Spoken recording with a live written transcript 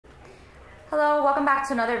Hello, welcome back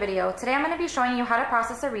to another video. Today I'm going to be showing you how to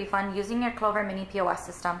process a refund using your Clover Mini POS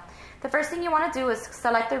system. The first thing you want to do is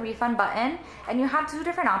select the refund button, and you have two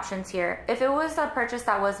different options here. If it was a purchase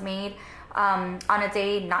that was made on a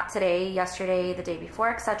day, not today, yesterday, the day before,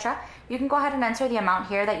 etc., you can go ahead and enter the amount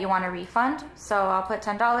here that you want to refund. So I'll put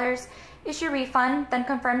 $10, issue refund, then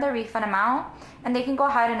confirm the refund amount, and they can go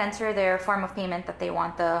ahead and enter their form of payment that they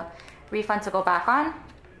want the refund to go back on.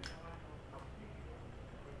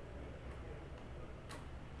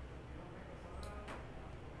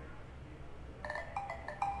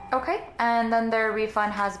 Okay, and then their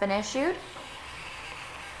refund has been issued.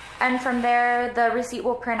 And from there, the receipt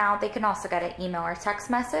will print out. They can also get an email or text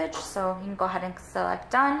message. So you can go ahead and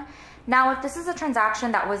select done. Now, if this is a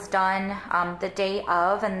transaction that was done the day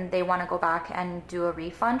of and they want to go back and do a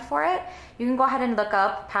refund for it, you can go ahead and look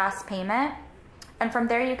up past payment. And from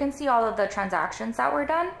there, you can see all of the transactions that were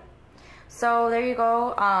done. So there you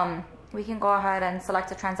go. We can go ahead and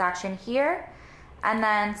select a transaction here and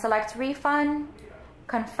then select refund,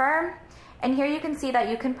 confirm, and here you can see that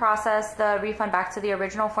you can process the refund back to the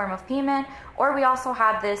original form of payment, or we also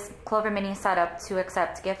have this Clover Mini set up to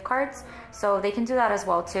accept gift cards, so they can do that as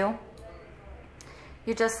well too.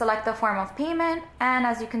 You just select the form of payment, and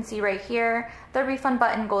as you can see right here, the refund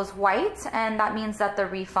button goes white, and that means that the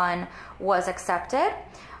refund was accepted.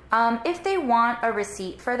 If they want a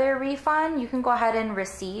receipt for their refund, you can go ahead and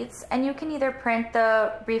receipts, and you can either print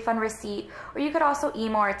the refund receipt or you could also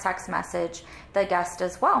email or text message the guest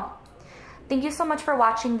as well. Thank you so much for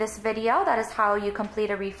watching this video. That is how you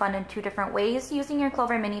complete a refund in two different ways using your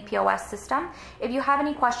Clover Mini POS system. If you have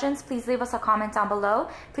any questions, please leave us a comment down below.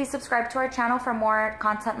 Please subscribe to our channel for more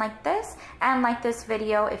content like this, and like this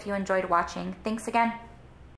video if you enjoyed watching. Thanks again.